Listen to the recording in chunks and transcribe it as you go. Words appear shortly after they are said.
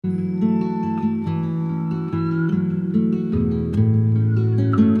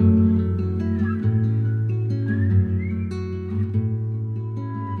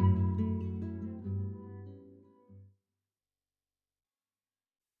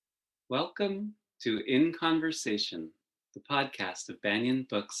Welcome to In Conversation, the podcast of Banyan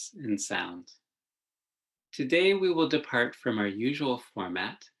Books and Sound. Today we will depart from our usual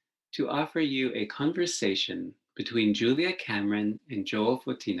format to offer you a conversation between Julia Cameron and Joel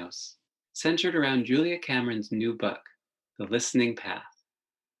Fotinos, centered around Julia Cameron's new book, The Listening Path.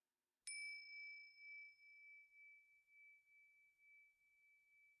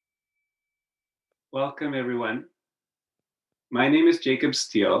 Welcome, everyone. My name is Jacob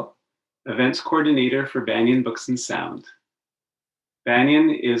Steele, Events Coordinator for Banyan Books and Sound. Banyan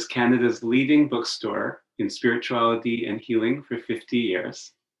is Canada's leading bookstore in spirituality and healing for 50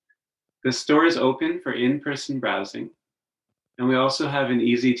 years. The store is open for in-person browsing, and we also have an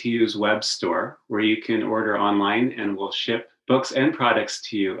easy-to-use web store where you can order online and we'll ship books and products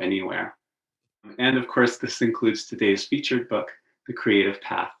to you anywhere. And of course, this includes today's featured book, The Creative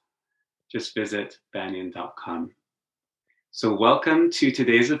Path. Just visit banyan.com. So welcome to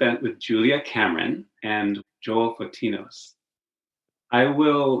today's event with Julia Cameron and Joel Fotinos. I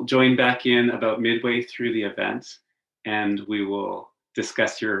will join back in about midway through the event and we will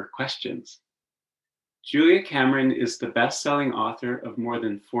discuss your questions. Julia Cameron is the best-selling author of more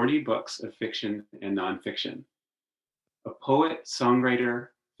than 40 books of fiction and nonfiction, a poet, songwriter,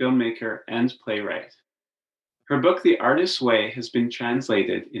 filmmaker, and playwright. Her book, The Artist's Way, has been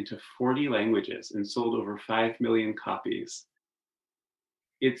translated into 40 languages and sold over 5 million copies.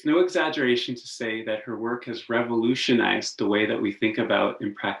 It's no exaggeration to say that her work has revolutionized the way that we think about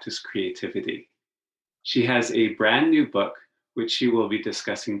and practice creativity. She has a brand new book, which she will be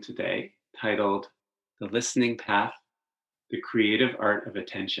discussing today, titled The Listening Path, The Creative Art of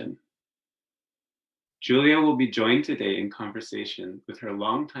Attention. Julia will be joined today in conversation with her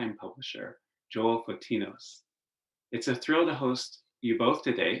longtime publisher, Joel Fotinos. It's a thrill to host you both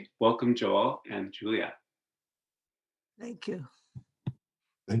today. Welcome, Joel and Julia. Thank you.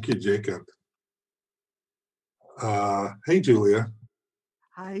 Thank you, Jacob. Hey, Julia.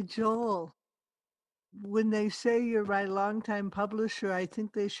 Hi, Joel. When they say you're my longtime publisher, I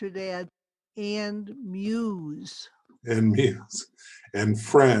think they should add and muse. And muse. And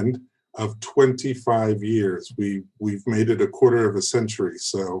friend of 25 years. We've made it a quarter of a century,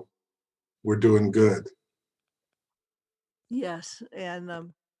 so we're doing good. Yes, and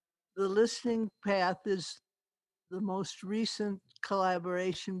The Listening Path is the most recent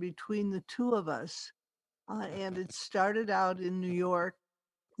collaboration between the two of us. And it started out in New York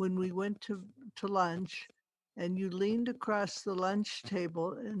when we went to lunch, and you leaned across the lunch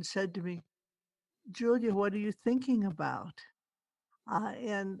table and said to me, Julia, what are you thinking about?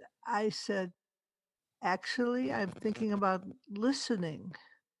 And I said, actually, I'm thinking about listening.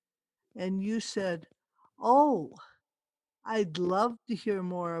 And you said, oh, I'd love to hear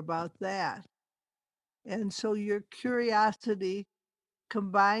more about that. And so your curiosity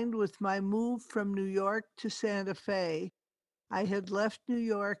combined with my move from New York to Santa Fe, I had left New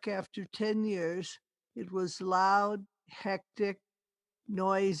York after 10 years. It was loud, hectic,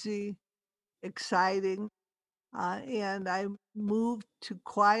 noisy, exciting. And I moved to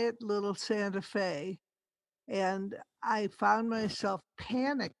quiet little Santa Fe. And I found myself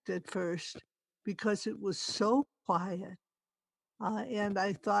panicked at first because it was so quiet. And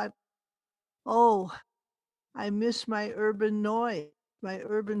I thought, oh, I miss my urban noise, my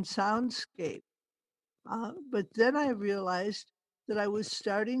urban soundscape. But then I realized that I was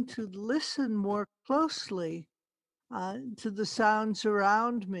starting to listen more closely to the sounds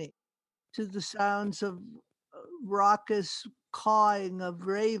around me, to the sounds of raucous cawing of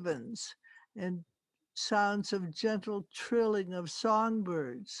ravens and sounds of gentle trilling of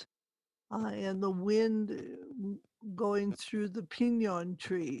songbirds and the wind going through the pinon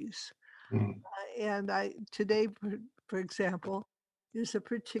trees. And today, for example, is a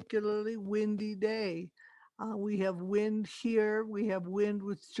particularly windy day. We have wind here. We have wind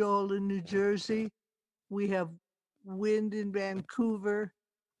with Joel in New Jersey. We have wind in Vancouver.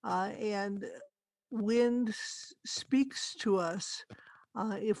 And wind speaks to us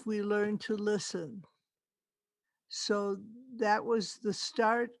if we learn to listen. So that was the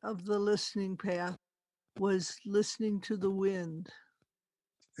start of the listening path, was listening to the wind.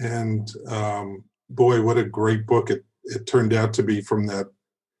 And boy, what a great book it turned out to be from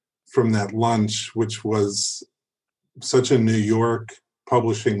that lunch, which was such a New York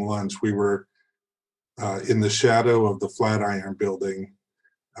publishing lunch. We were in the shadow of the Flatiron Building,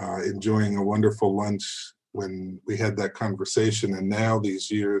 enjoying a wonderful lunch when we had that conversation. And now these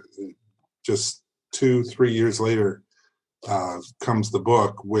years, just 2-3 years later, comes the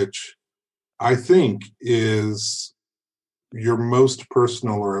book, which I think is your most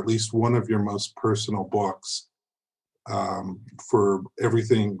personal, or at least one of your most personal books. for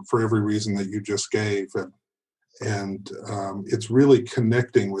every reason that you just gave. And it's really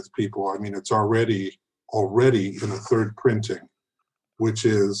connecting with people. I mean, it's already in a third printing, which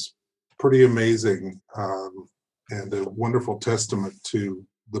is pretty amazing, and a wonderful testament to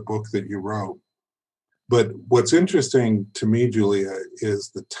the book that you wrote. But what's interesting to me, Julia,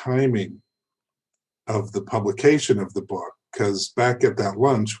 is the timing of the publication of the book, because back at that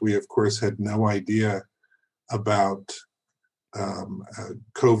lunch, we of course had no idea about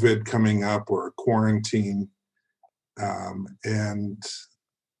COVID coming up or quarantine. And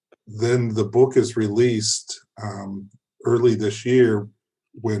then the book is released early this year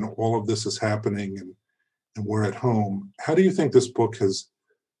when all of this is happening and we're at home. How do you think this book has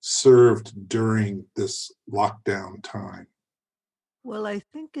served during this lockdown time? Well, I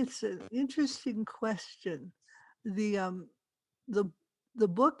think it's an interesting question. The the the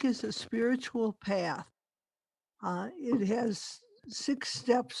book is a spiritual path. It has 6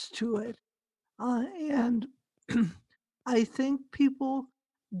 steps to it, and I think people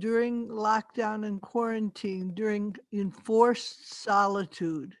during lockdown and quarantine, during enforced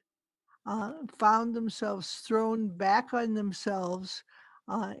solitude, found themselves thrown back on themselves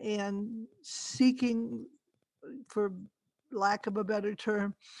and seeking, for lack of a better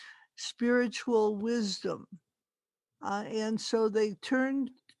term, spiritual wisdom. And so they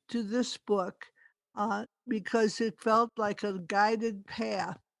turned to this book because it felt like a guided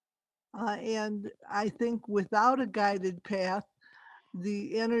path. And I think without a guided path,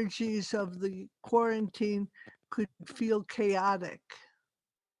 the energies of the quarantine could feel chaotic.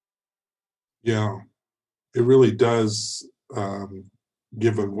 Yeah, it really does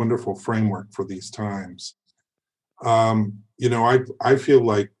give a wonderful framework for these times. I feel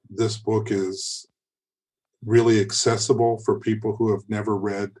like this book is really accessible for people who have never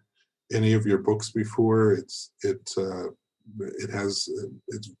read any of your books before. It's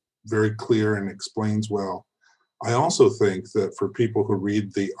very clear and explains well. I also think that for people who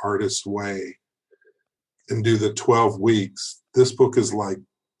read The Artist's Way and do the 12 weeks, this book is like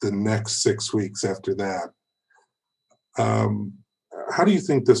the next 6 weeks after that. How do you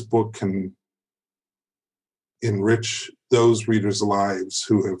think this book can enrich those readers' lives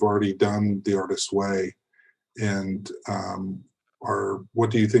who have already done The Artist's Way? And what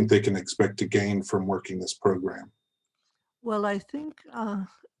do you think they can expect to gain from working this program? Well, I think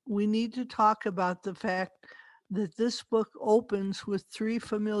we need to talk about the fact that this book opens with 3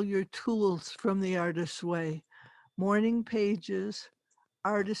 familiar tools from The Artist's Way: morning pages,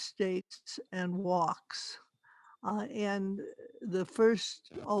 artist states, and walks. And the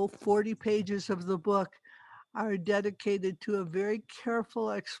first 40 pages of the book are dedicated to a very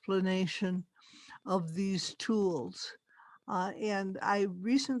careful explanation of these tools. And I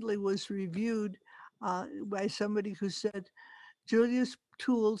recently was reviewed by somebody who said, Julia's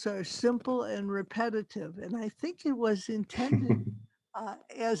tools are simple and repetitive. And I think it was intended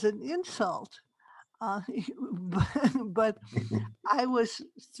as an insult. But I was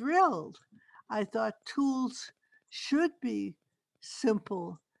thrilled. I thought tools should be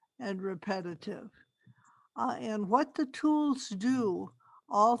simple and repetitive. And what the tools do,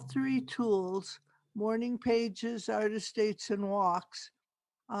 all 3 tools, morning pages, artist states, and walks,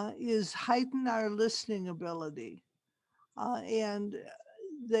 is heighten our listening ability. And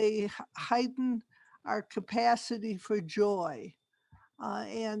they heighten our capacity for joy.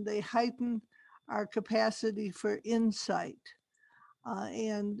 And they heighten our capacity for insight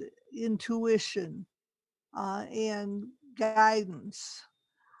and intuition and guidance.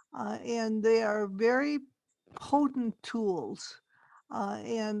 And they are very potent tools.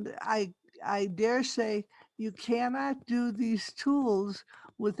 And I dare say you cannot do these tools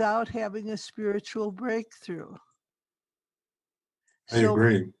without having a spiritual breakthrough. I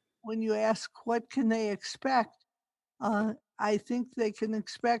agree. When you ask what can they expect, I think they can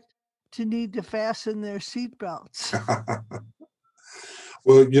expect to need to fasten their seatbelts.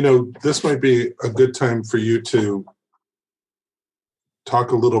 Well, this might be a good time for you to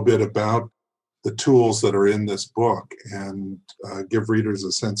talk a little bit about the tools that are in this book and give readers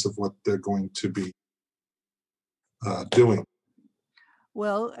a sense of what they're going to be doing.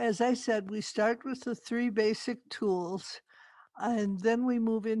 Well, as I said, we start with the 3 basic tools, and then we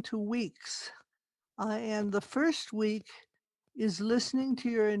move into weeks. And the first week is listening to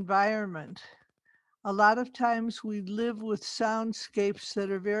your environment. A lot of times we live with soundscapes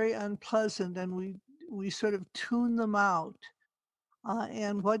that are very unpleasant, and we sort of tune them out.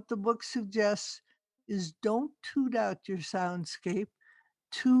 And what the book suggests is don't tune out your soundscape,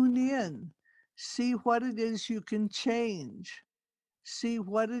 tune in, see what it is you can change, see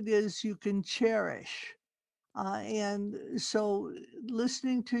what it is you can cherish. And so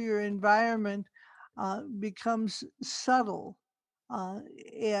listening to your environment becomes subtle.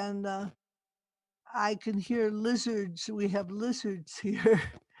 And I can hear lizards. We have lizards here.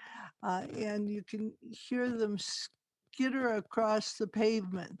 And you can hear them skitter across the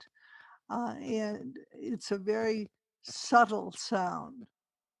pavement. And it's a very subtle sound.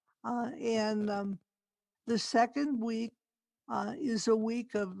 And the second week is a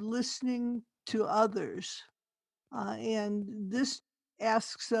week of listening to others. And this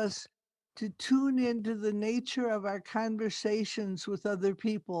asks us to tune into the nature of our conversations with other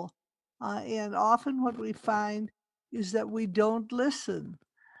people. And often what we find is that we don't listen.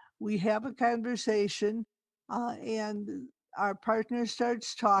 We have a conversation and our partner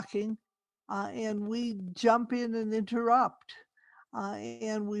starts talking and we jump in and interrupt.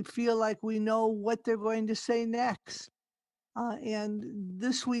 And we feel like we know what they're going to say next. And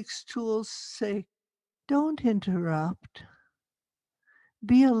this week's tools say, don't interrupt.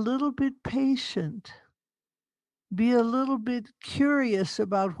 Be a little bit patient. Be a little bit curious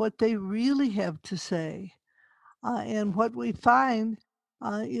about what they really have to say. And what we find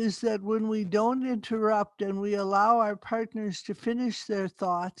is that when we don't interrupt and we allow our partners to finish their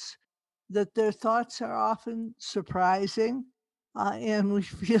thoughts, that their thoughts are often surprising. And we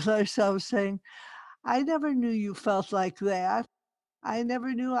feel ourselves saying, I never knew you felt like that. I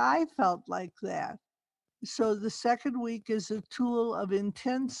never knew I felt like that. So the second week is a tool of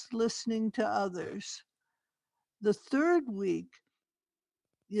intense listening to others. The third week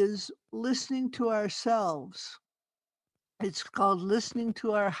is listening to ourselves. It's called listening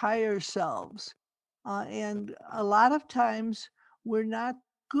to our higher selves. And a lot of times we're not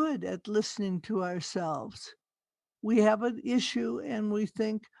good at listening to ourselves. We have an issue and we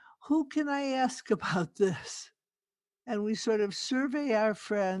think, who can I ask about this? And we sort of survey our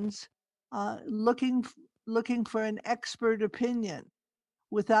friends looking for an expert opinion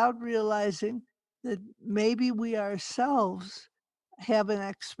without realizing that maybe we ourselves have an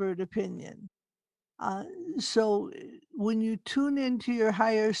expert opinion. Uh, so when you tune into your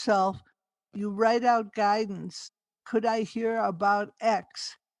higher self, you write out guidance. Could I hear about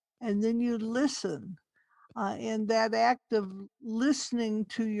X? And then you listen. And that act of listening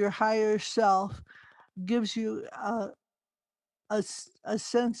to your higher self gives you a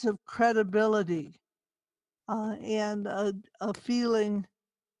sense of credibility and a feeling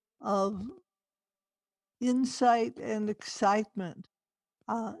of insight and excitement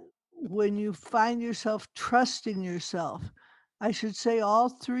when you find yourself trusting yourself. I should say all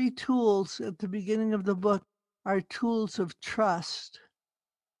three tools at the beginning of the book are tools of trust.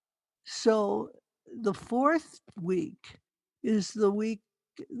 So the fourth week is the week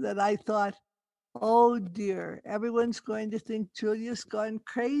that I thought, oh dear, everyone's going to think Julia's gone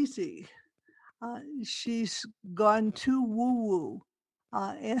crazy. She's gone too woo-woo.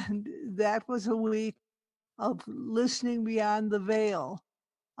 And that was a week of listening beyond the veil.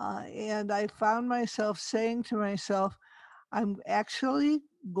 And I found myself saying to myself, I'm actually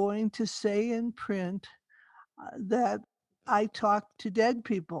going to say in print that I talk to dead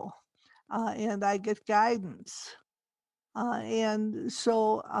people and I get guidance. And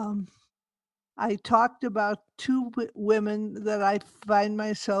so I talked about two women that I find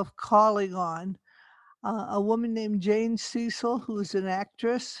myself calling on. A woman named Jane Cecil, who's an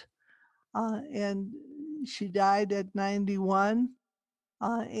actress, and she died at 91.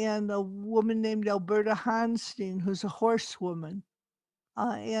 And a woman named Alberta Hanstein, who's a horsewoman.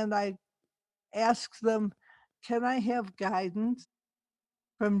 And I asked them, can I have guidance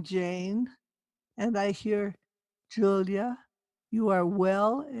from Jane? And I hear, Julia, you are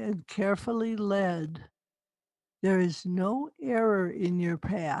well and carefully led. There is no error in your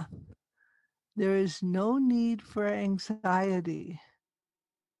path. There is no need for anxiety.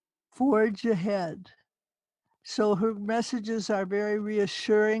 Forge ahead. So her messages are very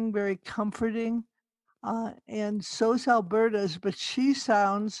reassuring, very comforting. And so's Alberta's, but she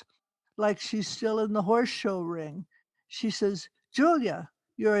sounds like she's still in the horse show ring. She says, Julia,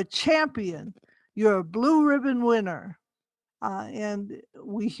 you're a champion. You're a blue ribbon winner. And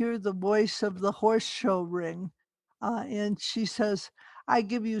we hear the voice of the horse show ring. And she says, I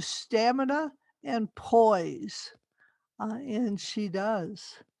give you stamina and poise. And she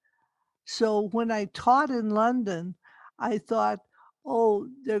does. So when I taught in London, I thought, oh,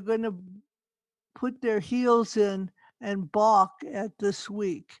 they're going to put their heels in and balk at this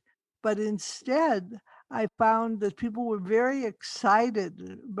week. But instead, I found that people were very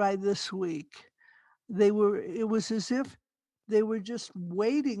excited by this week. It was as if they were just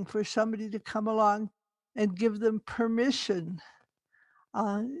waiting for somebody to come along and give them permission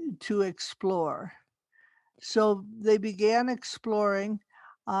to explore. So they began exploring,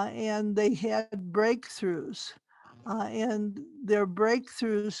 and they had breakthroughs. And their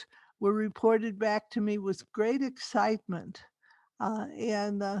breakthroughs were reported back to me with great excitement.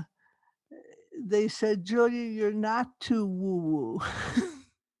 And they said, Julia, you're not too woo-woo.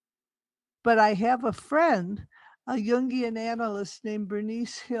 But I have a friend, a Jungian analyst named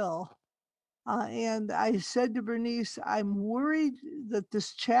Bernice Hill. And I said to Bernice, I'm worried that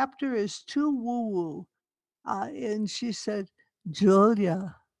this chapter is too woo-woo. And she said,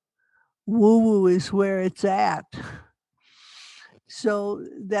 Julia, woo-woo is where it's at. So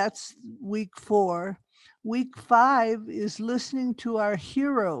that's week 4. Week 5 is listening to our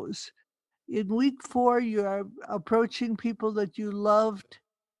heroes. In week 4, you are approaching people that you loved,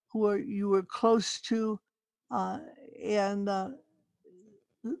 you were close to, and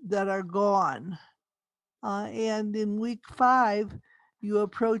that are gone. And in week 5, you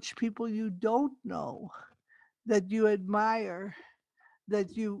approach people you don't know, that you admire,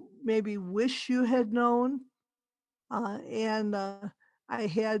 that you maybe wish you had known. And I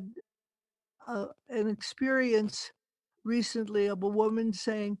had an experience recently of a woman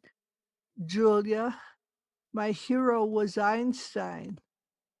saying, Julia, my hero was Einstein.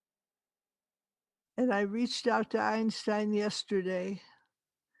 And I reached out to Einstein yesterday,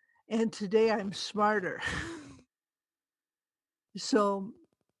 and today I'm smarter. So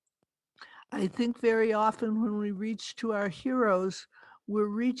I think very often when we reach to our heroes, we're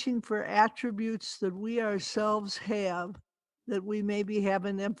reaching for attributes that we ourselves have that we maybe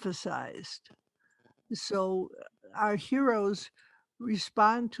haven't emphasized. So our heroes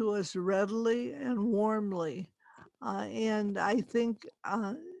respond to us readily and warmly. And I think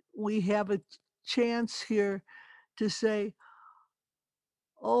we have a chance here to say,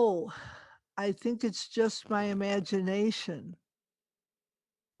 oh, I think it's just my imagination.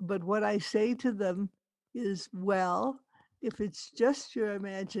 But what I say to them is, well, if it's just your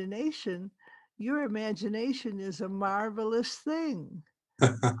imagination is a marvelous thing.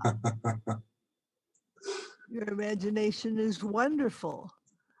 Your imagination is wonderful.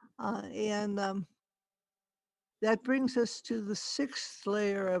 And that brings us to the 6th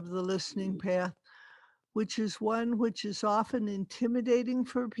layer of the listening path, which is one which is often intimidating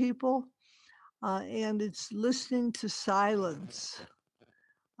for people, and it's listening to silence.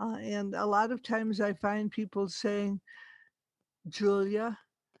 And a lot of times I find people saying, Julia,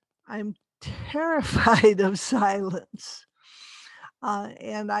 I'm terrified of silence.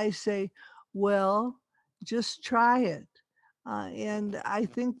 And I say, well, just try it. And I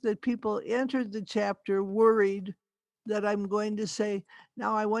think that people entered the chapter worried that I'm going to say,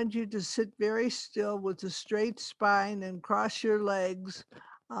 now I want you to sit very still with a straight spine and cross your legs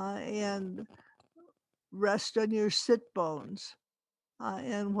and rest on your sit bones.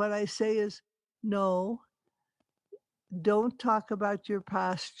 And what I say is, no, don't talk about your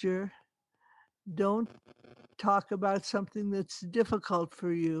posture. Don't talk about something that's difficult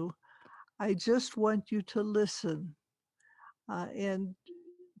for you. I just want you to listen and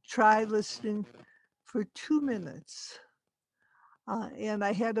try listening for 2 minutes. And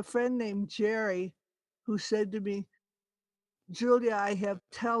I had a friend named Jerry who said to me, Julia, I have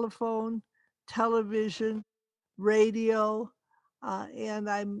telephone, television, radio, and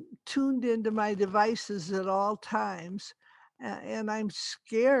I'm tuned into my devices at all times. And I'm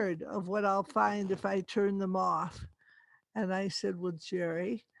scared of what I'll find if I turn them off. And I said, well,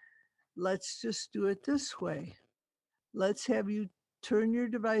 Jerry, let's just do it this way. Let's have you turn your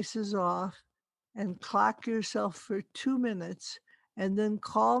devices off and clock yourself for 2 minutes and then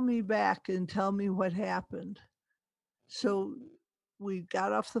call me back and tell me what happened. So we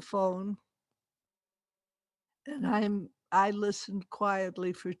got off the phone and I listened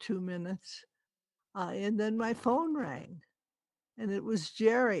quietly for 2 minutes. And then my phone rang and it was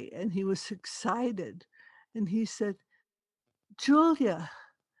Jerry and he was excited. And he said, Julia,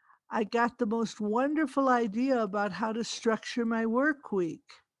 I got the most wonderful idea about how to structure my work week.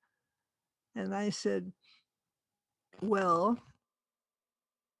 And I said, well,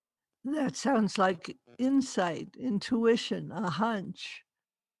 that sounds like insight, intuition, a hunch.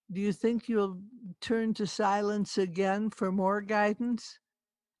 Do you think you'll turn to silence again for more guidance?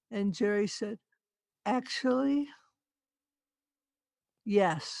 And Jerry said, actually,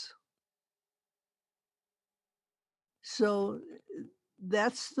 yes. So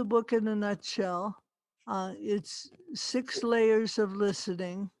that's the book in a nutshell. It's 6 layers of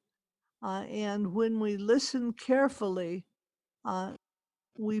listening. And when we listen carefully,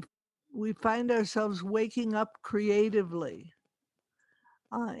 we find ourselves waking up creatively.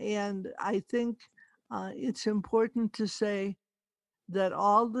 And I think it's important to say, that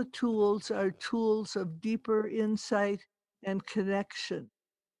all the tools are tools of deeper insight and connection,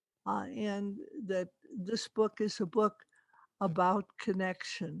 and that this book is a book about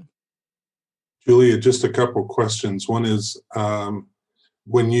connection. Julia, just a couple questions. One is,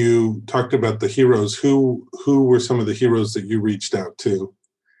 when you talked about the heroes, who were some of the heroes that you reached out to?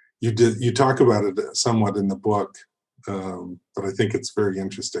 You talk about it somewhat in the book, but I think it's very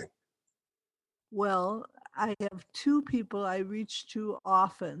interesting. Well, I have two people I reach to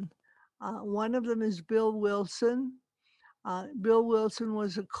often. One of them is Bill Wilson. Bill Wilson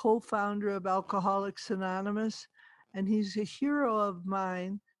was a co-founder of Alcoholics Anonymous, and he's a hero of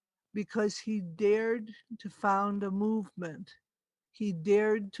mine because he dared to found a movement. He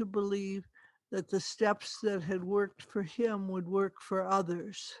dared to believe that the steps that had worked for him would work for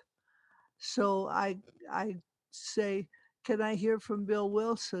others. So I say, can I hear from Bill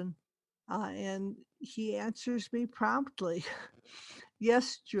Wilson? And he answers me promptly.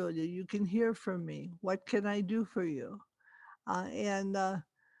 Yes, Julia, you can hear from me. What can I do for you? And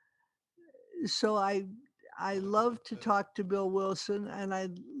so I love to talk to Bill Wilson, and I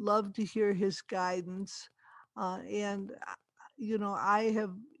love to hear his guidance. And you know, I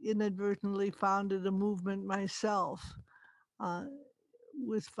have inadvertently founded a movement myself,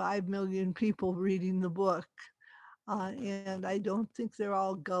 with 5 million people reading the book. And I don't think they're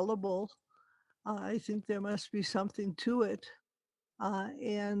all gullible. I think there must be something to it.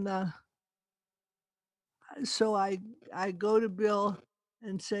 And so I go to Bill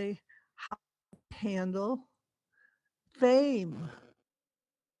and say, how to handle fame?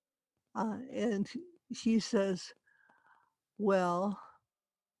 And he says, well,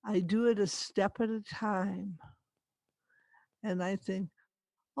 I do it a step at a time. And I think,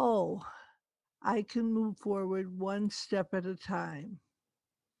 oh, I can move forward one step at a time.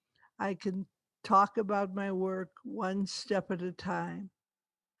 I can talk about my work one step at a time.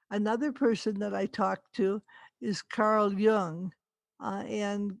 Another person that I talk to is Carl Jung,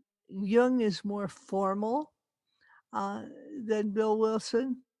 and Jung is more formal uh, than Bill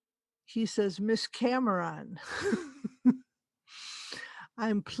Wilson. He says, Miss Cameron,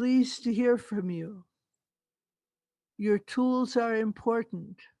 I'm pleased to hear from you. Your tools are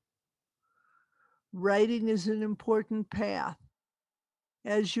important. Writing is an important path.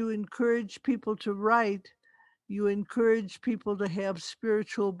 As you encourage people to write, you encourage people to have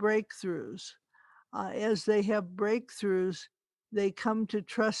spiritual breakthroughs. As they have breakthroughs, they come to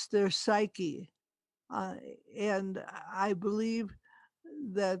trust their psyche. And I believe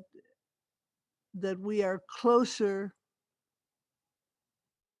that we are closer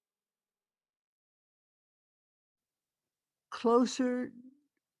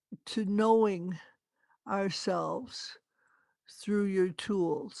to knowing ourselves through your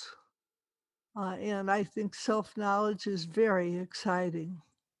tools. And I think self-knowledge is very exciting.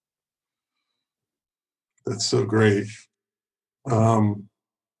 That's so great.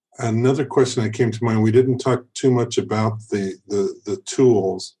 Another question that came to mind, we didn't talk too much about the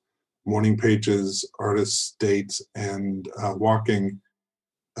tools, morning pages, artist states, and walking.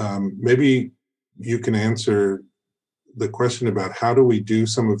 Maybe you can answer the question about how do we do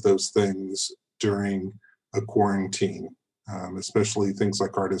some of those things during a quarantine, especially things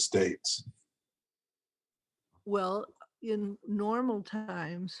like artist dates. Well, in normal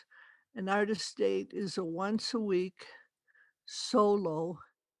times, an artist date is a once a week solo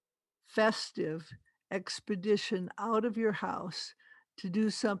festive expedition out of your house to do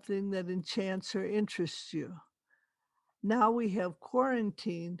something that enchants or interests you. Now we have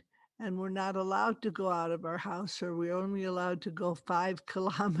quarantined and we're not allowed to go out of our house, or we're only allowed to go 5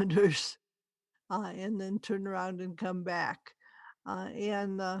 kilometers and then turn around and come back.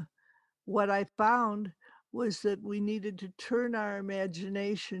 And what I found was that we needed to turn our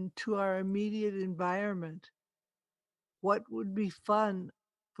imagination to our immediate environment. What would be fun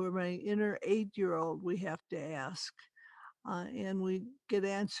for my inner 8-year-old, we have to ask. And we get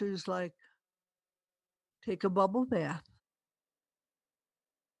answers like, take a bubble bath,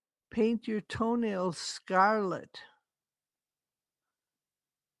 paint your toenails scarlet,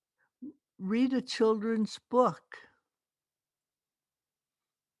 read a children's book.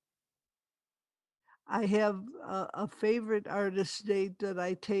 I have a favorite artist date that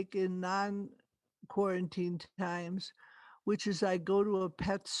I take in non-quarantine times, which is I go to a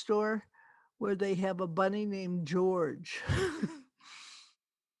pet store where they have a bunny named George.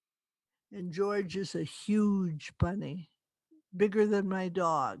 And George is a huge bunny, bigger than my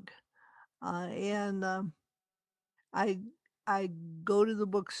dog. And I go to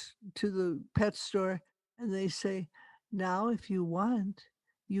the pet store, and they say, now if you want,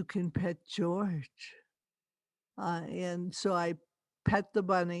 you can pet George. And so I pet the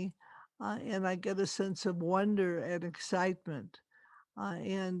bunny, and I get a sense of wonder and excitement.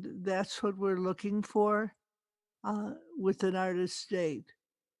 And that's what we're looking for with an artist's date.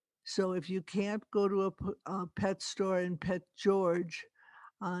 So if you can't go to a pet store and pet George,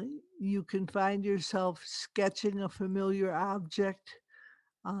 uh, you can find yourself sketching a familiar object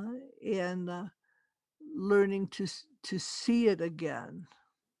uh, and learning to see it again.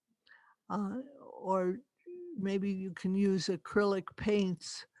 Uh, or maybe you can use acrylic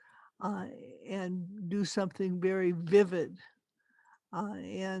paints uh, and do something very vivid.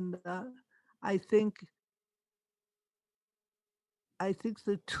 And I think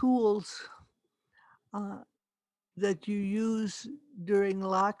the tools uh, that you use during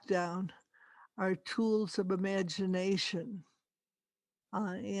lockdown are tools of imagination.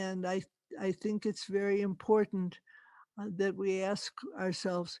 And I think it's very important that we ask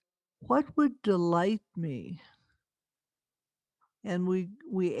ourselves, what would delight me? And we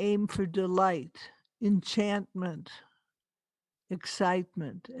aim for delight, enchantment,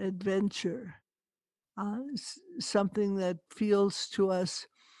 excitement, adventure, something that feels to us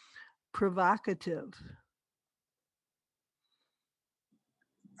provocative.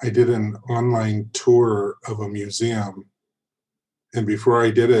 I did an online tour of a museum. And before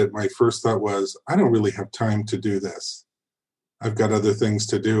I did it, my first thought was, I don't really have time to do this. I've got other things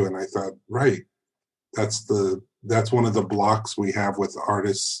to do. And I thought, right, that's one of the blocks we have with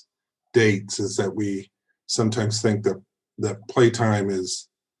artists' dates, is that we sometimes think that playtime is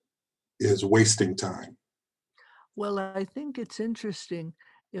wasting time. Well, I think it's interesting.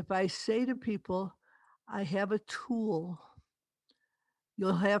 If I say to people, I have a tool,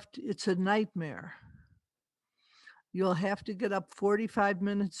 it's a nightmare. You'll have to get up 45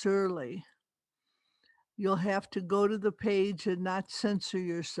 minutes early. You'll have to go to the page and not censor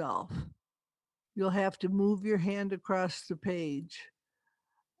yourself. You'll have to move your hand across the page.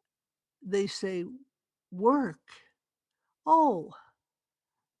 They say, work. Oh,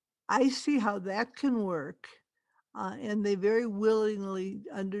 I see how that can work. And they very willingly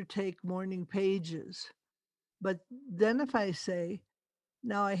undertake morning pages. But then if I say,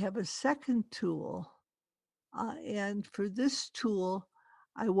 now I have a second tool, and for this tool,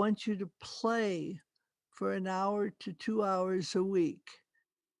 I want you to play for an hour to 2 hours a week.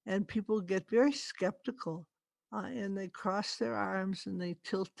 And people get very skeptical and they cross their arms and they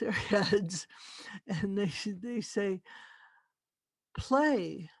tilt their heads and they say,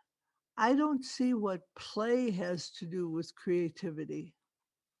 play. I don't see what play has to do with creativity,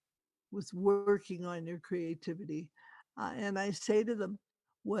 with working on your creativity. And I say to them,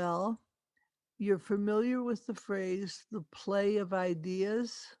 well, you're familiar with the phrase, the play of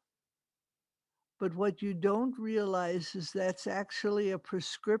ideas. But what you don't realize is that's actually a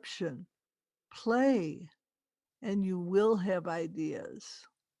prescription. Play, and you will have ideas.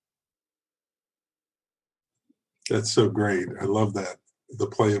 That's so great. I love that, the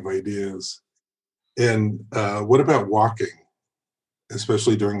play of ideas. And what about walking,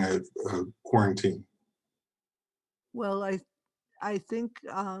 especially during a quarantine? Well, I think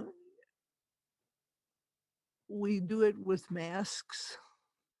we do it with masks.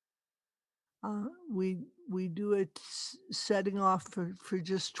 We do it setting off for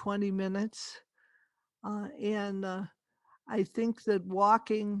just 20 minutes. And I think that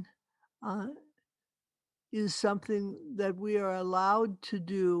walking is something that we are allowed to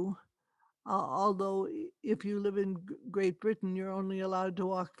do. Although if you live in Great Britain, you're only allowed to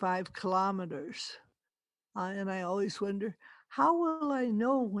walk 5 kilometers. And I always wonder, how will I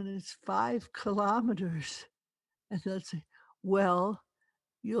know when it's 5 kilometers? And they'll say, well,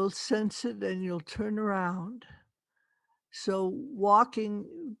 you'll sense it and you'll turn around. So walking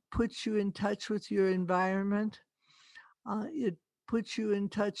puts you in touch with your environment. It puts you in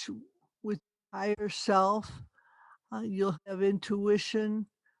touch with higher self. You'll have intuition,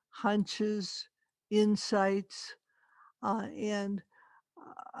 hunches, insights. And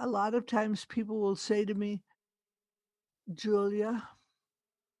a lot of times people will say to me, Julia,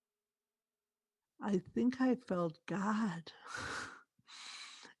 I think I felt God.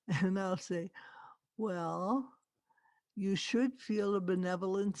 And I'll say, well, you should feel a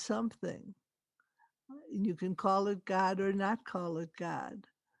benevolent something. You can call it God or not call it God.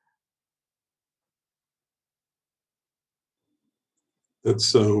 That's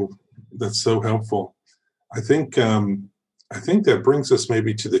so helpful. I think that brings us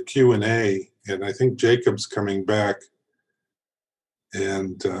maybe to the Q&A, and I think Jacob's coming back.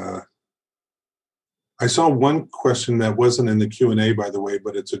 And I saw one question that wasn't in the Q&A, by the way,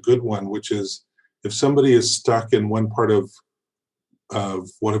 but it's a good one, which is, if somebody is stuck in one part of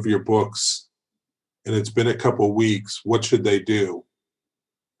one of your books and it's been a couple of weeks, what should they do?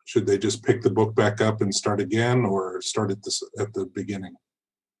 Should they just pick the book back up and start again, or start at the beginning?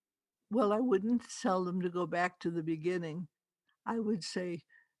 Well, I wouldn't tell them to go back to the beginning. I would say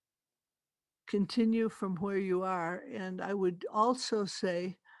continue from where you are. And I would also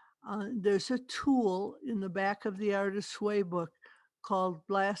say there's a tool in the back of the Artist's Way book called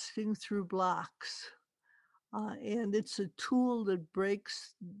Blasting Through Blocks. And it's a tool that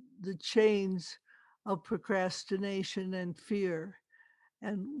breaks the chains of procrastination and fear.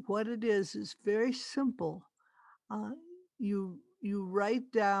 And what it is very simple. Uh, you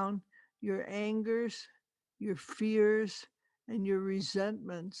write down your angers, your fears, and your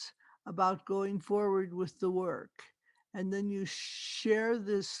resentments about going forward with the work. And then you share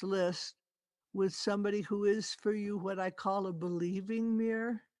this list with somebody who is for you what I call a believing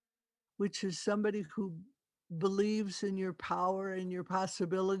mirror, which is somebody who believes in your power and your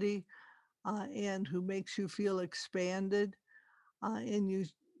possibility, and who makes you feel expanded. And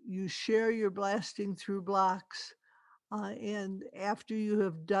you share your blasting through blocks. And after you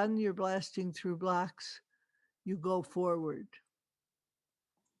have done your blasting through blocks, you go forward.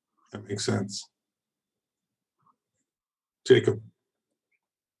 That makes sense. Jacob.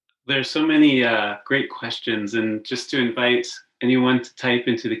 There's so many great questions, and just to invite anyone to type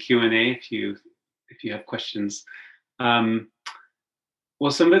into the Q&A if you have questions. Well,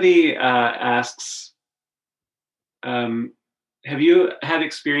 somebody asks, have you had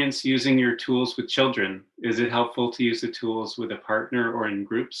experience using your tools with children? Is it helpful to use the tools with a partner or in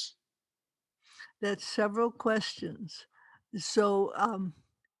groups? That's several questions. So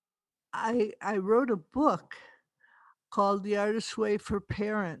I wrote a book called The Artist's Way for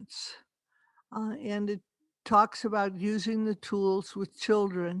Parents, and it talks about using the tools with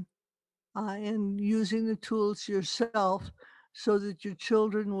children and using the tools yourself so that your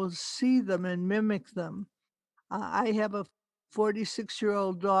children will see them and mimic them. I have a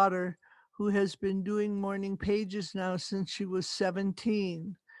 46-year-old daughter who has been doing morning pages now since she was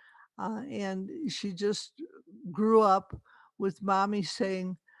 17. And she just grew up with mommy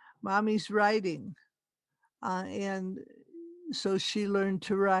saying, "Mommy's writing." And so she learned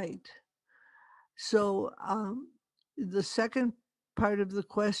to write. So the second part of the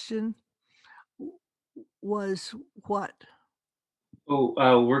question was what?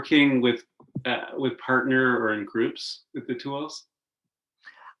 Oh, working with partner or in groups with the tools?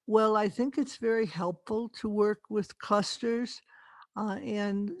 Well, I think it's very helpful to work with clusters.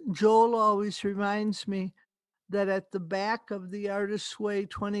 And Joel always reminds me that at the back of the Artist's Way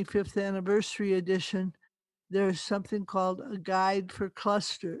 25th Anniversary Edition, there's something called a guide for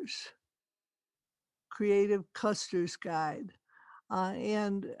clusters, Creative Clusters Guide.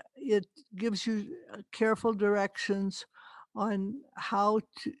 And it gives you careful directions on how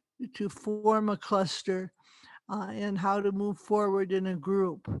to form a cluster and how to move forward in a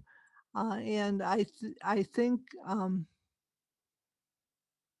group. And I think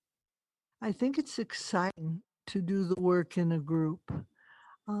it's exciting to do the work in a group.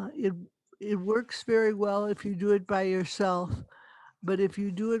 It works very well if you do it by yourself, but if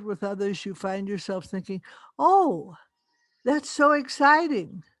you do it with others, you find yourself thinking, "Oh, that's so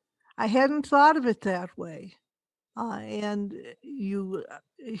exciting! I hadn't thought of it that way," and you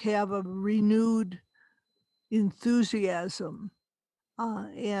have a renewed enthusiasm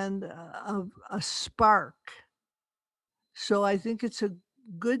and a spark. So I think it's a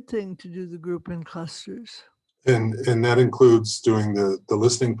good thing to do the group in clusters. And that includes doing the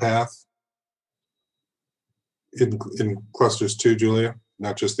listening path in clusters too, Julia,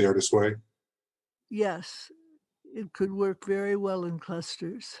 not just the Artist's Way. Yes, it could work very well in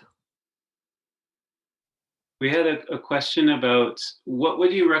clusters. We had a question about what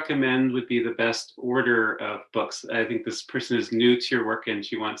would you recommend would be the best order of books? I think this person is new to your work and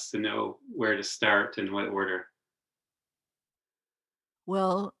she wants to know where to start and what order.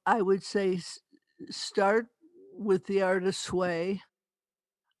 Well, I would say start with the Artist's Way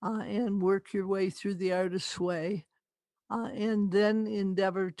and work your way through the Artist's Way, and then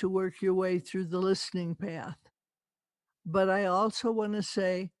endeavor to work your way through the listening path. But I also want to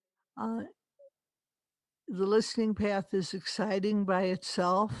say the listening path is exciting by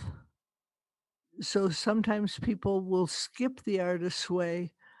itself. So sometimes people will skip the Artist's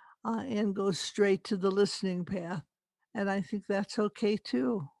Way and go straight to the listening path. And I think that's okay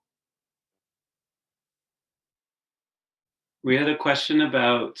too. We had a question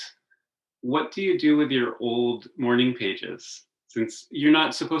about what do you do with your old morning pages? Since you're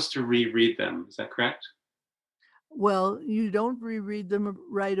not supposed to reread them, is that correct? Well, you don't reread them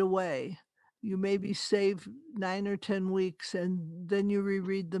right away. You maybe save 9 or 10 weeks and then you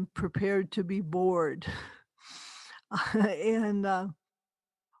reread them prepared to be bored. And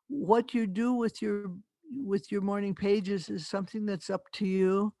what you do with your morning pages is something that's up to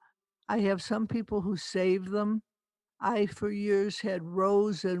you. I have some people who save them. I, for years, had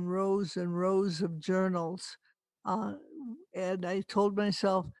rows and rows and rows of journals. Uh, and I told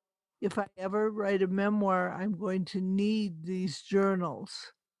myself, if I ever write a memoir, I'm going to need these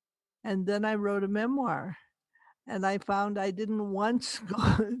journals. And then I wrote a memoir. And I found I didn't once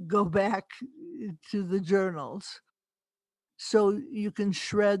go back to the journals. So you can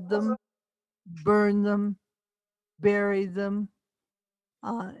shred them, burn them, bury them.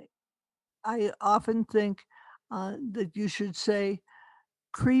 Uh, I often think that you should say,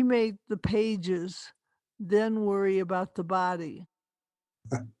 cremate the pages, then worry about the body.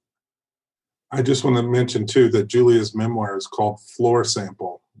 I just want to mention too that Julia's memoir is called Floor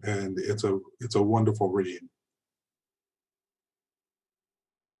Sample, and it's a wonderful read.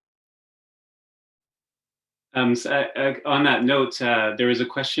 On that note, there was a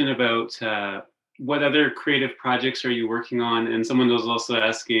question about what other creative projects are you working on? And someone was also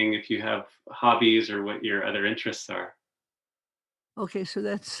asking if you have hobbies or what your other interests are. Okay, so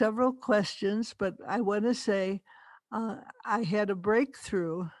that's several questions, but I want to say I had a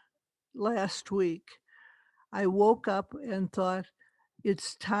breakthrough last week. I woke up and thought,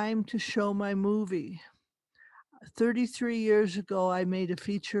 it's time to show my movie. 33 years ago, I made a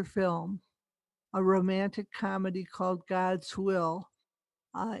feature film, a romantic comedy called God's Will.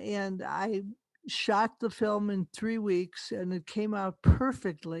 And I shot the film in 3 weeks and it came out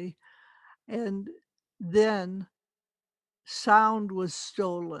perfectly. And then sound was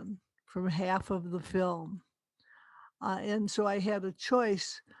stolen from half of the film. And so I had a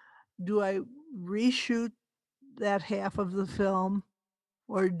choice. Do I reshoot that half of the film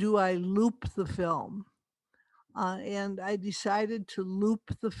or do I loop the film? And I decided to loop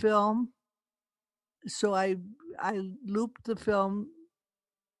the film. So I looped the film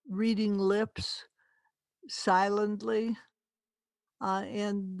reading lips silently.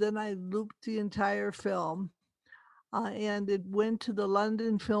 And then I looped the entire film. And it went to the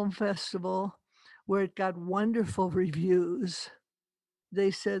London Film Festival where it got wonderful reviews. They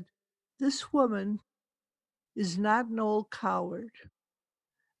said, this woman is not an old coward,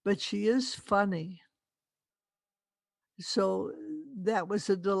 but she is funny. So that was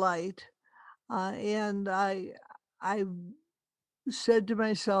a delight. And I said to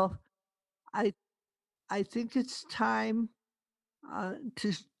myself, I think it's time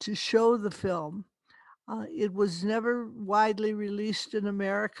to show the film. It was never widely released in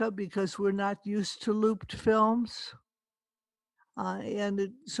America because we're not used to looped films.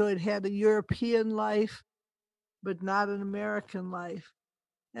 So it had a European life, but not an American life.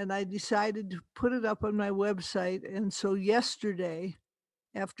 And I decided to put it up on my website. And so yesterday,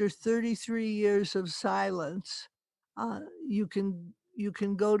 after 33 years of silence, you can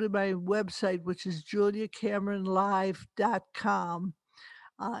go to my website, which is juliacameronlive.com.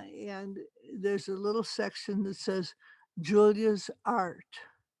 And there's a little section that says Julia's art.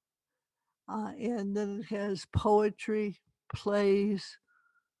 And then it has poetry, plays,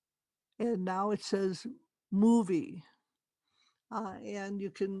 and now it says movie. And you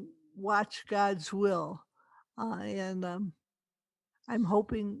can watch God's Will. And I'm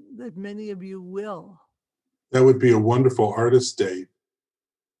hoping that many of you will. That would be a wonderful artist date.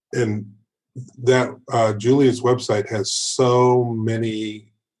 And that Julia's website has so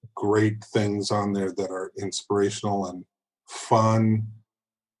many great things on there that are inspirational and fun.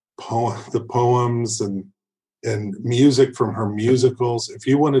 The poems and music from her musicals. If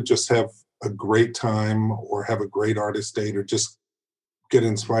you want to just have a great time or have a great artist date or just get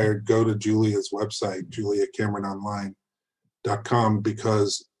inspired, go to Julia's website, juliacamerononline.com,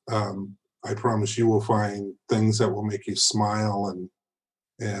 because I promise you will find things that will make you smile,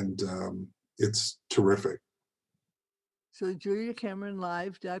 and it's terrific. So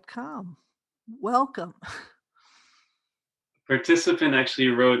juliacameronlive.com. Welcome. Participant actually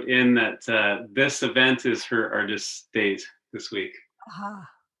wrote in that this event is her artist date this week. Aha.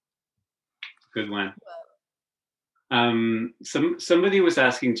 Good one. Somebody was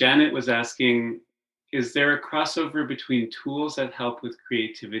asking, Janet was asking, is there a crossover between tools that help with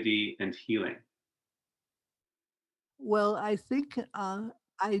creativity and healing? Well, I think I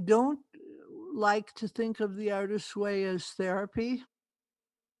don't like to think of the artist's way as therapy,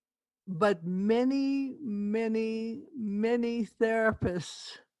 but many, many, many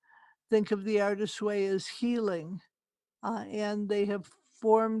therapists think of the artist's way as healing, and they have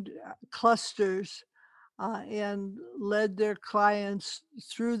formed clusters and led their clients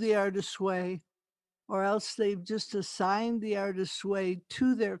through the artist's way, or else they've just assigned the artist's way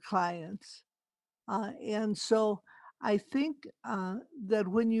to their clients. And so I think that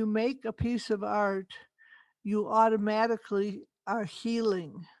when you make a piece of art, you automatically are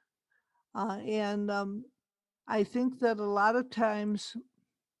healing. And I think that a lot of times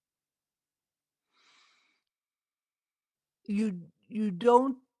you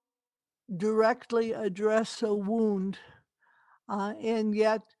don't directly address a wound, and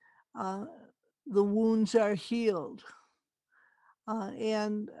yet uh, the wounds are healed.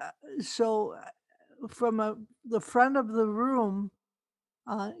 And so from the front of the room,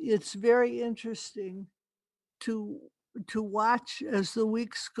 it's very interesting to to watch as the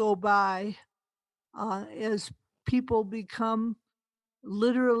weeks go by, as people become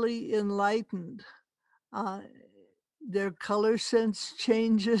literally enlightened. Uh, their color sense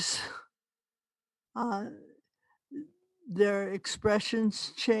changes, uh, their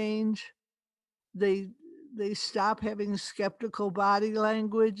expressions change. They they stop having skeptical body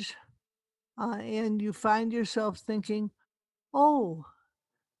language, and you find yourself thinking, "Oh,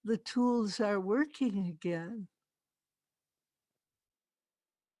 the tools are working again."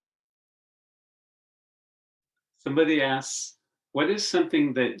 Somebody asks, what is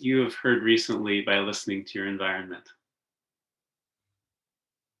something that you have heard recently by listening to your environment?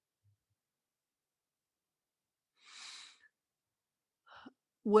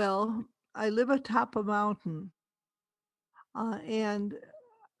 Well, I live atop a mountain, and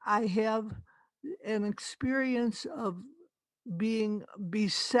I have an experience of being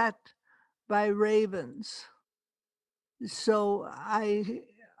beset by ravens. So I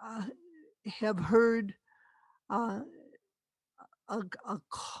uh, have heard uh, a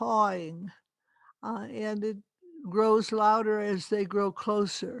cawing, and it grows louder as they grow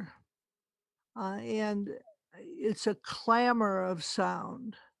closer. And it's a clamor of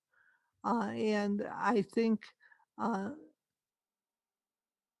sound. And uh, I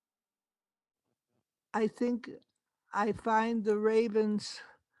think I find the ravens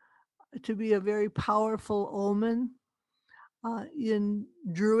to be a very powerful omen. In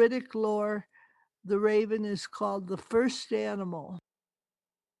Druidic lore, the raven is called the first animal.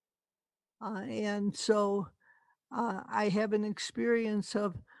 And so I have an experience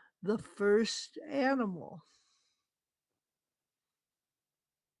of the first animal.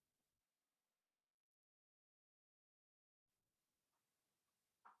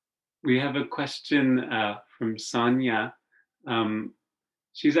 We have a question from Sonia. Um,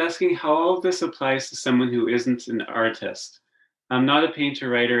 she's asking how all of this applies to someone who isn't an artist. I'm not a painter,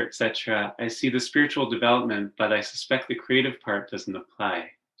 writer, etc. I see the spiritual development, but I suspect the creative part doesn't apply,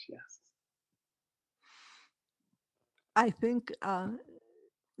 she asks. I think,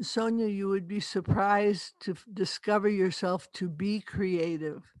 Sonia, you would be surprised to discover yourself to be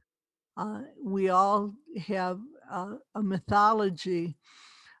creative. We all have a mythology,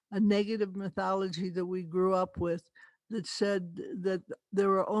 a negative mythology that we grew up with that said that there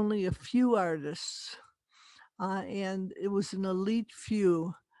were only a few artists, and it was an elite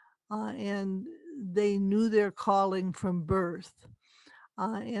few, and they knew their calling from birth.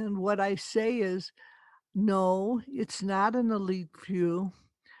 And what I say is, no, it's not an elite few.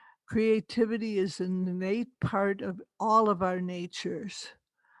 Creativity is an innate part of all of our natures.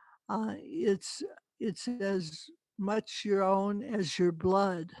 It's as much your own as your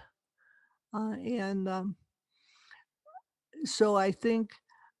blood. And so I think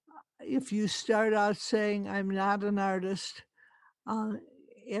if you start out saying, I'm not an artist, uh,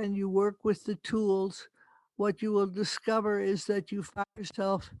 and you work with the tools, what you will discover is that you find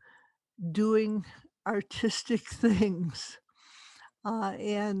yourself doing artistic things.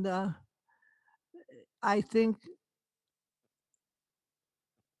 And I think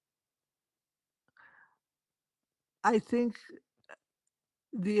I think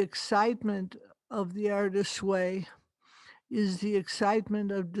the excitement of the artist's way is the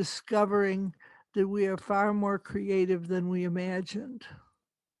excitement of discovering that we are far more creative than we imagined.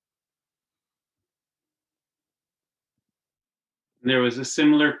 There was a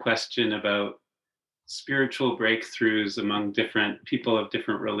similar question about spiritual breakthroughs among different people of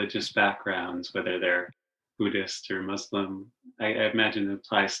different religious backgrounds, whether they're Buddhist or Muslim. I imagine it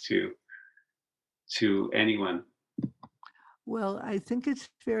applies to anyone. Well, I think it's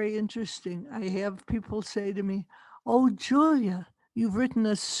very interesting. I have people say to me, "Oh, Julia, you've written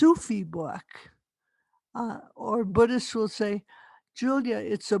a Sufi book." Or Buddhists will say, "Julia,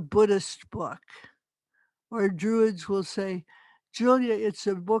 it's a Buddhist book." Or Druids will say, "Julia, it's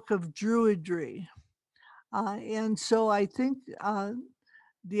a book of Druidry." And so I think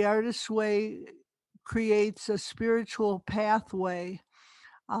the artist's way creates a spiritual pathway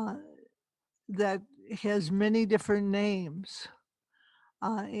uh, that has many different names.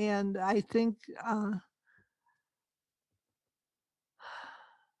 And I think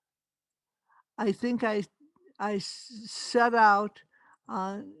I think set out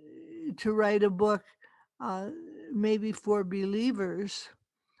to write a book maybe for believers.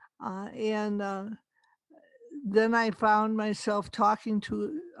 And then I found myself talking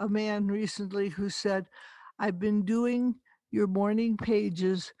to a man recently who said, I've been doing your morning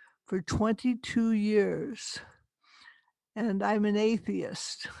pages for 22 years, and I'm an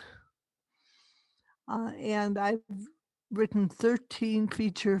atheist. And I've written 13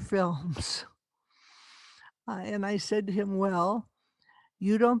 feature films. And I said to him, well,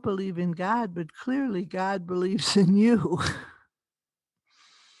 you don't believe in God, but clearly God believes in you.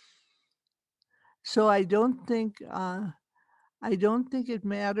 So I don't think it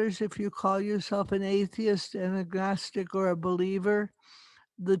matters if you call yourself an atheist, an agnostic, or a believer.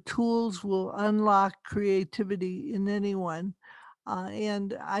 The tools will unlock creativity in anyone.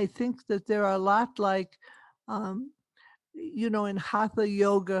 And I think that they're a lot like, in Hatha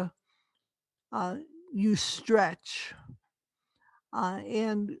yoga, you stretch.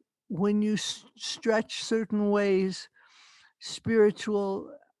 And when you stretch certain ways,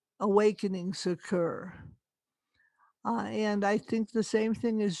 spiritual awakenings occur. And I think the same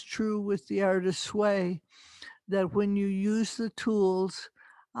thing is true with the Artist's Way, that when you use the tools,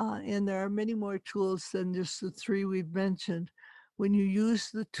 and there are many more tools than just the three we've mentioned, when you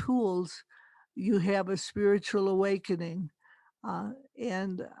use the tools, you have a spiritual awakening,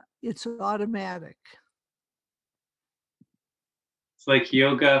 and it's automatic. It's like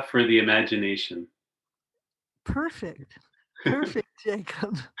yoga for the imagination. Perfect,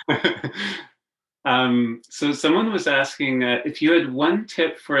 Jacob. So someone was asking if you had one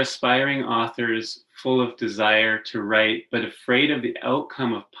tip for aspiring authors full of desire to write but afraid of the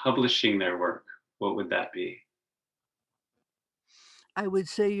outcome of publishing their work, what would that be? I would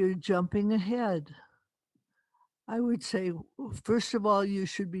say you're jumping ahead. I would say, first of all, you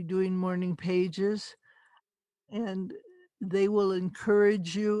should be doing morning pages, and they will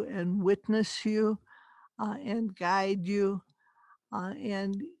encourage you and witness you and guide you.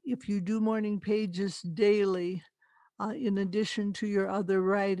 And if you do morning pages daily, in addition to your other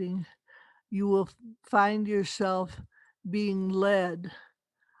writing, you will find yourself being led.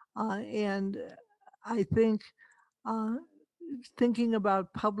 And I think thinking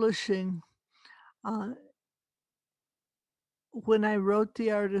about publishing, when I wrote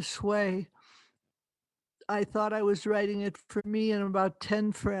The Artist's Way, I thought I was writing it for me and about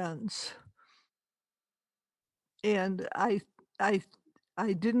 10 friends. And I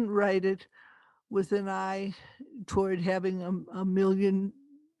didn't write it with an eye toward having a million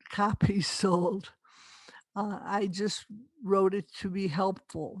copies sold. I just wrote it to be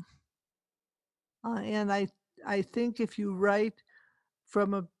helpful. And I think if you write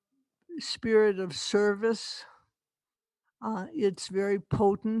from a spirit of service, it's very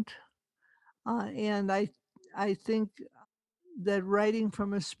potent. And I think that writing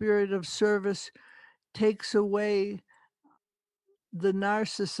from a spirit of service takes away the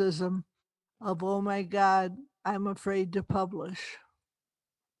narcissism of, oh my God, I'm afraid to publish.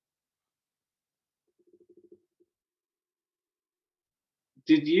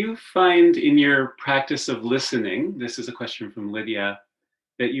 Did you find in your practice of listening, this is a question from Lydia,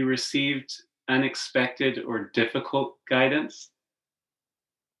 that you received unexpected or difficult guidance?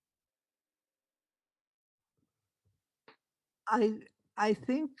 I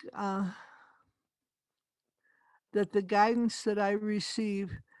think that the guidance that I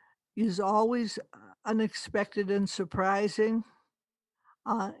receive is always unexpected and surprising,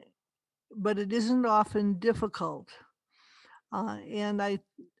 but it isn't often difficult. And I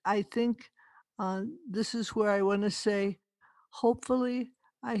think this is where I want to say, hopefully,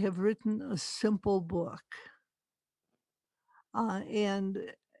 I have written a simple book, and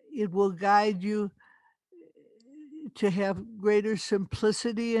it will guide you to have greater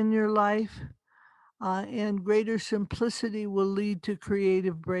simplicity in your life, and greater simplicity will lead to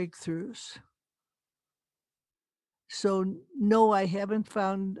creative breakthroughs. So, no, I haven't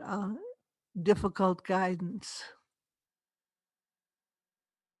found difficult guidance.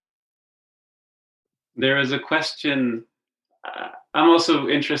 There is a question. I'm also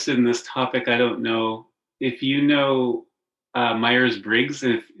interested in this topic. I don't know if you know Myers-Briggs,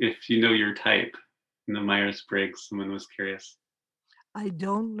 if you know your type in the Myers-Briggs. Someone was curious. I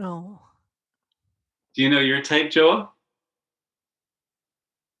don't know. Do you know your type, Joel?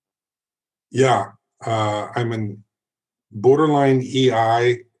 Yeah, I'm an borderline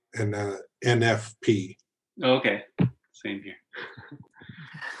EI and a NFP. Oh, okay, same here.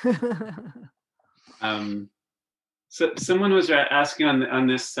 So someone was asking on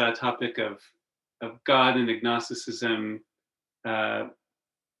this topic of God and agnosticism,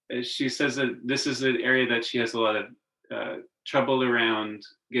 she says that this is an area that she has a lot of trouble around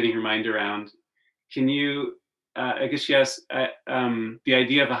getting her mind around. Can you, I guess she has the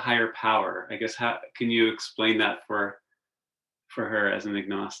idea of a higher power. I guess, how can you explain that for her as an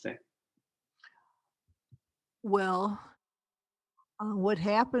agnostic? Well, what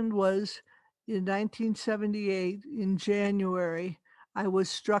happened was in 1978, in January, I was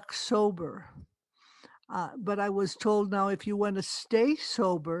struck sober. But I was told now if you want to stay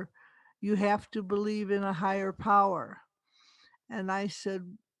sober, you have to believe in a higher power. And I said,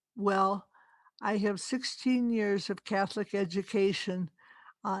 well, I have 16 years of Catholic education,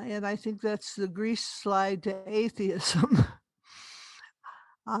 and I think that's the grease slide to atheism.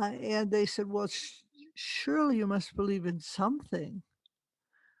 And they said, well, surely you must believe in something.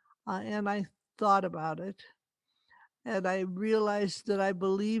 And I thought about it, and I realized that I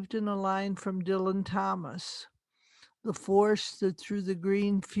believed in a line from Dylan Thomas: the force that through the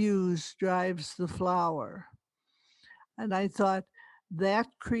green fuse drives the flower. And I thought, that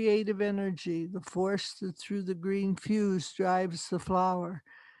creative energy, the force that through the green fuse drives the flower,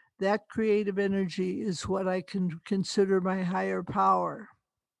 that creative energy is what I can consider my higher power.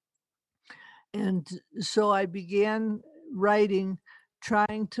 And so I began writing,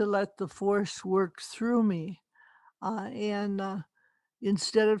 trying to let the force work through me. And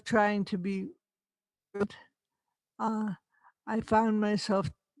instead of trying to be, uh, I found myself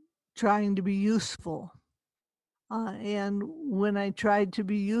trying to be useful. And when I tried to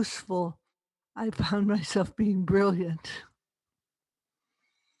be useful, I found myself being brilliant.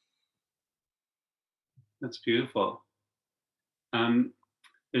 That's beautiful.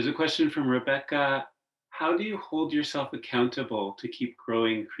 There's a question from Rebecca. How do you hold yourself accountable to keep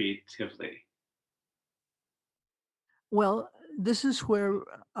growing creatively? Well, this is where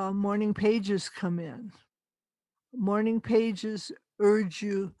morning pages come in. Morning pages urge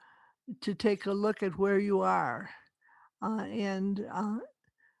you to take a look at where you are. And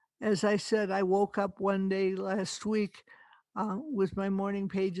as I said, I woke up one day last week with my morning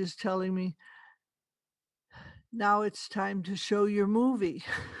pages telling me, now it's time to show your movie.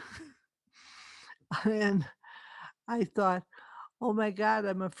 And I thought, oh my God,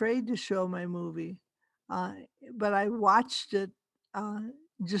 I'm afraid to show my movie. Uh, but I watched it uh,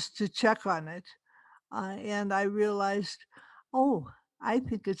 just to check on it. And I realized, oh, I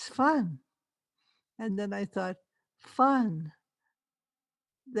think it's fun. And then I thought, fun,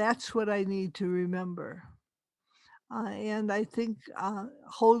 that's what I need to remember. And I think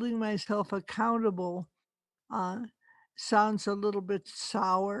holding myself accountable uh, sounds a little bit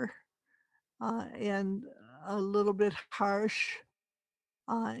sour and a little bit harsh.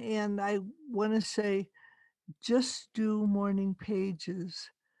 And I want to say, just do morning pages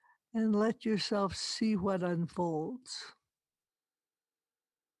and let yourself see what unfolds.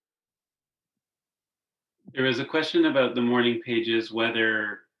 There was a question about the morning pages,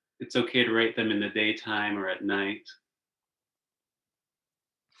 whether it's okay to write them in the daytime or at night,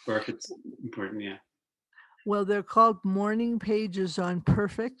 or if it's important. Yeah. Well, they're called morning pages on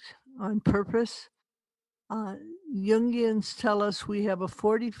purpose. Uh, Jungians tell us we have a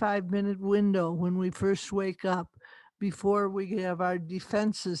 45-minute window when we first wake up before we have our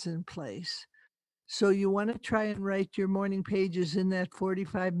defenses in place. So you want to try and write your morning pages in that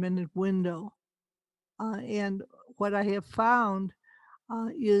 45-minute window. And what I have found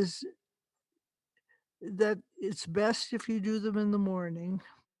is that it's best if you do them in the morning.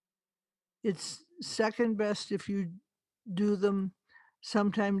 It's second best if you do them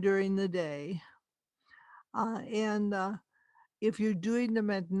sometime during the day. And if you're doing them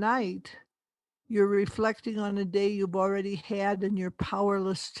at night, you're reflecting on a day you've already had and you're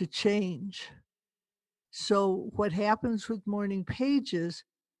powerless to change. So, what happens with morning pages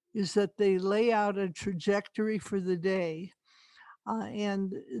is that they lay out a trajectory for the day,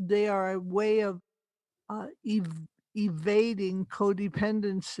 and they are a way of evading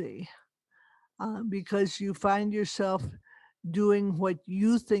codependency because you find yourself doing what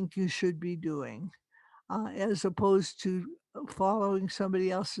you think you should be doing as opposed to following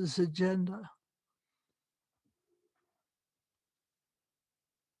somebody else's agenda.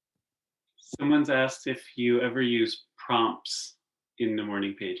 Someone's asked if you ever use prompts in the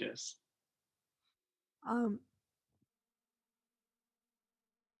morning pages. Um,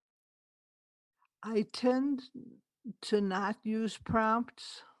 I tend to not use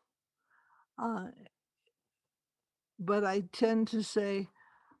prompts, uh, but I tend to say,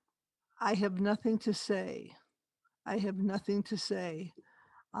 I have nothing to say. I have nothing to say.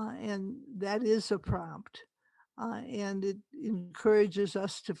 And that is a prompt. And it encourages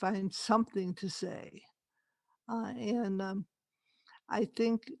us to find something to say. And I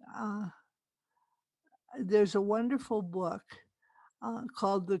think there's a wonderful book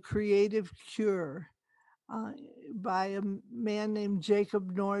called The Creative Cure uh, by a man named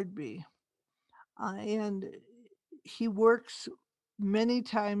Jacob Nordby. And he works many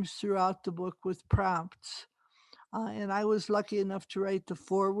times throughout the book with prompts. And I was lucky enough to write the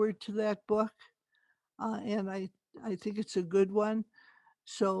foreword to that book. And I think it's a good one.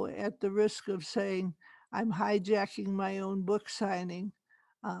 So, at the risk of saying I'm hijacking my own book signing,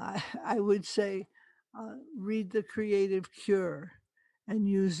 I would say read The Creative Cure and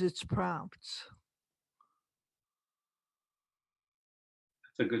use its prompts.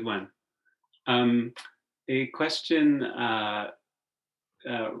 That's a good one. A question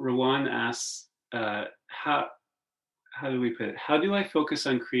Rowan asks, how do we put it? How do I focus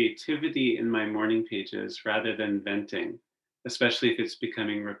on creativity in my morning pages rather than venting, especially if it's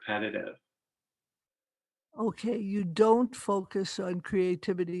becoming repetitive? Okay, you don't focus on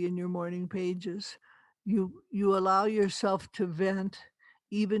creativity in your morning pages. You allow yourself to vent,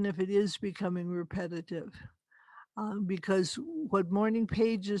 even if it is becoming repetitive, because what morning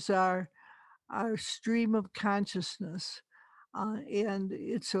pages are stream of consciousness, and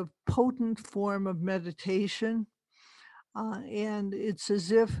it's a potent form of meditation, and it's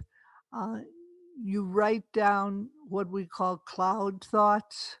as if uh, you write down what we call cloud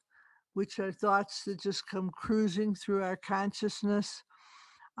thoughts, which are thoughts that just come cruising through our consciousness.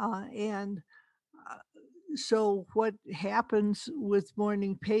 And so, what happens with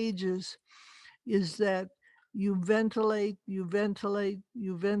morning pages is that you ventilate, you ventilate,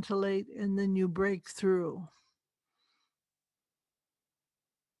 you ventilate, and then you break through.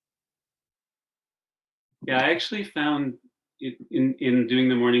 Yeah, I actually found in doing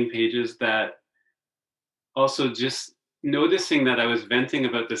the morning pages that also just noticing that I was venting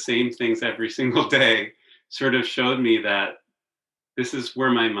about the same things every single day sort of showed me that this is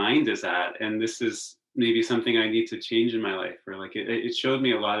where my mind is at, and this is maybe something I need to change in my life. Or like it showed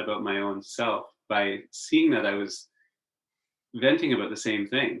me a lot about my own self by seeing that I was venting about the same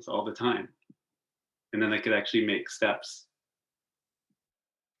things all the time, and then I could actually make steps.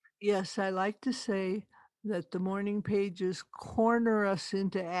 Yes, I like to say that the morning pages corner us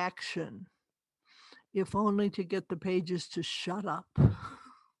into action, if only to get the pages to shut up.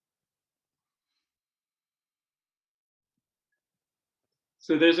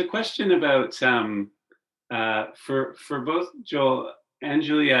 So there's a question about for both Joel and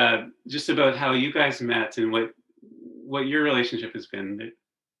Julia, just about how you guys met and what your relationship has been.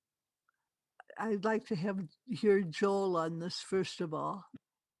 I'd like to hear Joel on this first of all.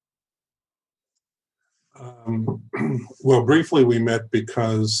 Um, well, briefly, we met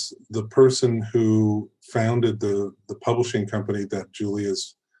because the person who founded the publishing company that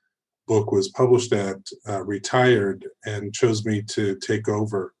Julia's book was published at retired and chose me to take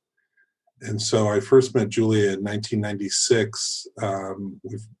over. And so I first met Julia in 1996.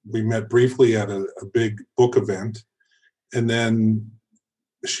 We met briefly at a big book event. And then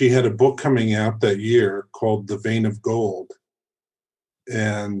she had a book coming out that year called The Vein of Gold.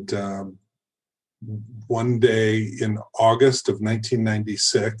 And one day in August of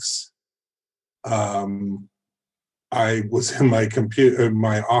 1996, I was in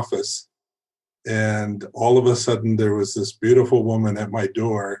my office, and all of a sudden there was this beautiful woman at my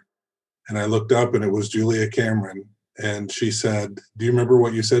door, and I looked up and it was Julia Cameron, and she said, "Do you remember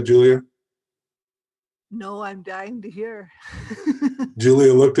what you said, Julia?" No, I'm dying to hear.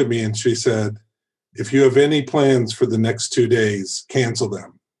 Julia looked at me and she said, "If you have any plans for the next 2 days, cancel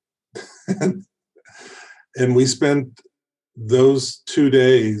them." And we spent those 2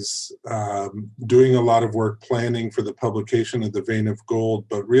 days doing a lot of work planning for the publication of The Vein of Gold,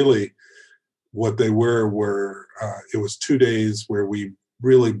 but really what they were it was 2 days where we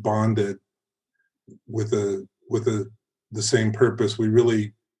really bonded with the same purpose. We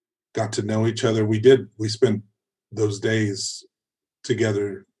really got to know each other. We spent those days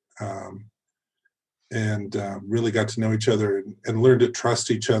together, and really got to know each other and learned to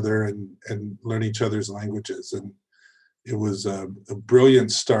trust each other and learn each other's languages. And it was a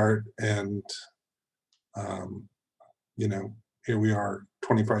brilliant start. And you know, here we are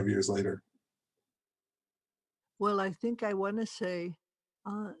 25 years later. Well, I think I want to say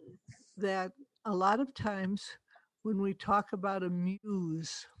that a lot of times when we talk about a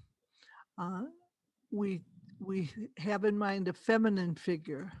muse, uh, we we have in mind a feminine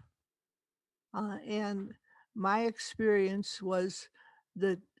figure, and my experience was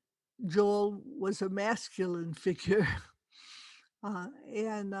that Joel was a masculine figure,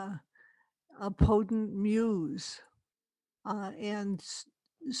 and a potent muse. And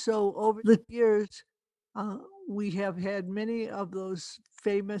so over the years, uh, we have had many of those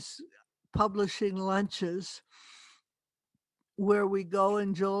famous publishing lunches where we go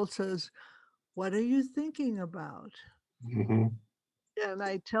and Joel says, "What are you thinking about?" Mm-hmm. And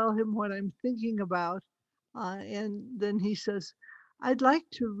I tell him what I'm thinking about. And then he says, "I'd like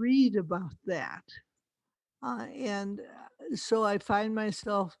to read about that." And so I find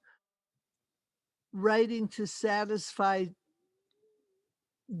myself writing to satisfy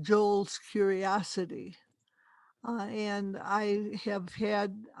Joel's curiosity. And I have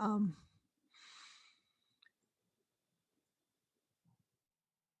had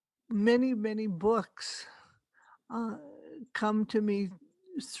many, many books come to me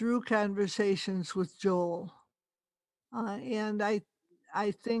through conversations with Joel. And I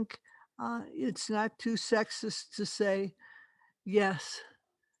think it's not too sexist to say, yes,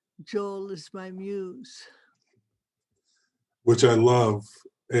 Joel is my muse. Which I love.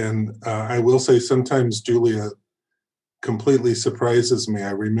 And I will say sometimes Julia completely surprises me.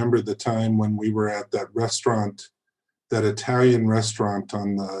 I remember the time when we were at that restaurant, that Italian restaurant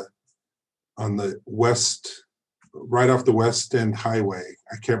on the west, right off the West End Highway.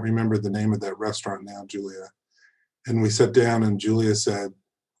 I can't remember the name of that restaurant now, Julia. And we sat down and Julia said,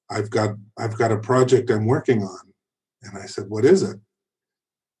 I've got a project I'm working on. And I said, what is it?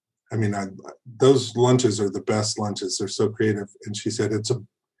 I mean, those lunches are the best lunches. They're so creative. And she said,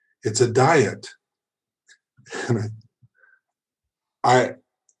 it's a diet. And I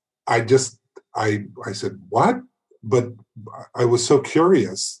said, what? But I was so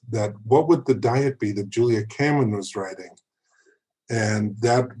curious that what would the diet be that Julia Cameron was writing? And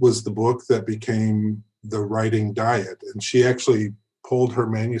that was the book that became The Writing Diet. And she actually pulled her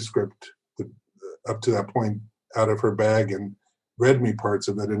manuscript up to that point out of her bag and read me parts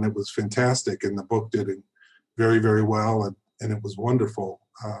of it. And it was fantastic. And the book did very, very well. And it was wonderful.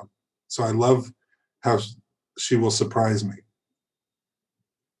 So I love how she will surprise me.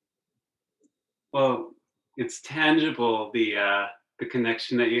 Well, it's tangible, the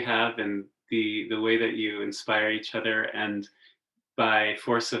connection that you have and the way that you inspire each other, and by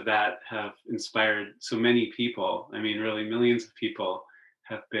force of that have inspired so many people. I mean, really millions of people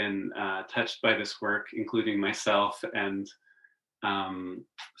have been touched by this work, including myself. And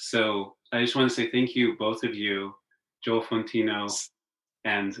so I just want to say thank you, both of you, Joel Fontino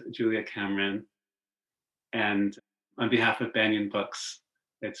and Julia Cameron. And on behalf of Banyan Books,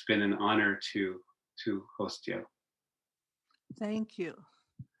 it's been an honor to host you. Thank you.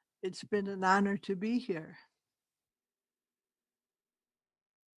 It's been an honor to be here.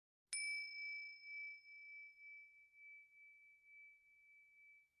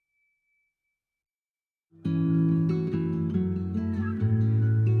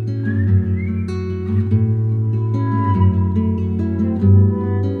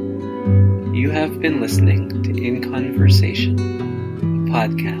 You have been listening to In Conversation, a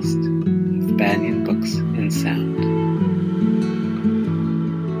podcast of Banyan Books and Sound.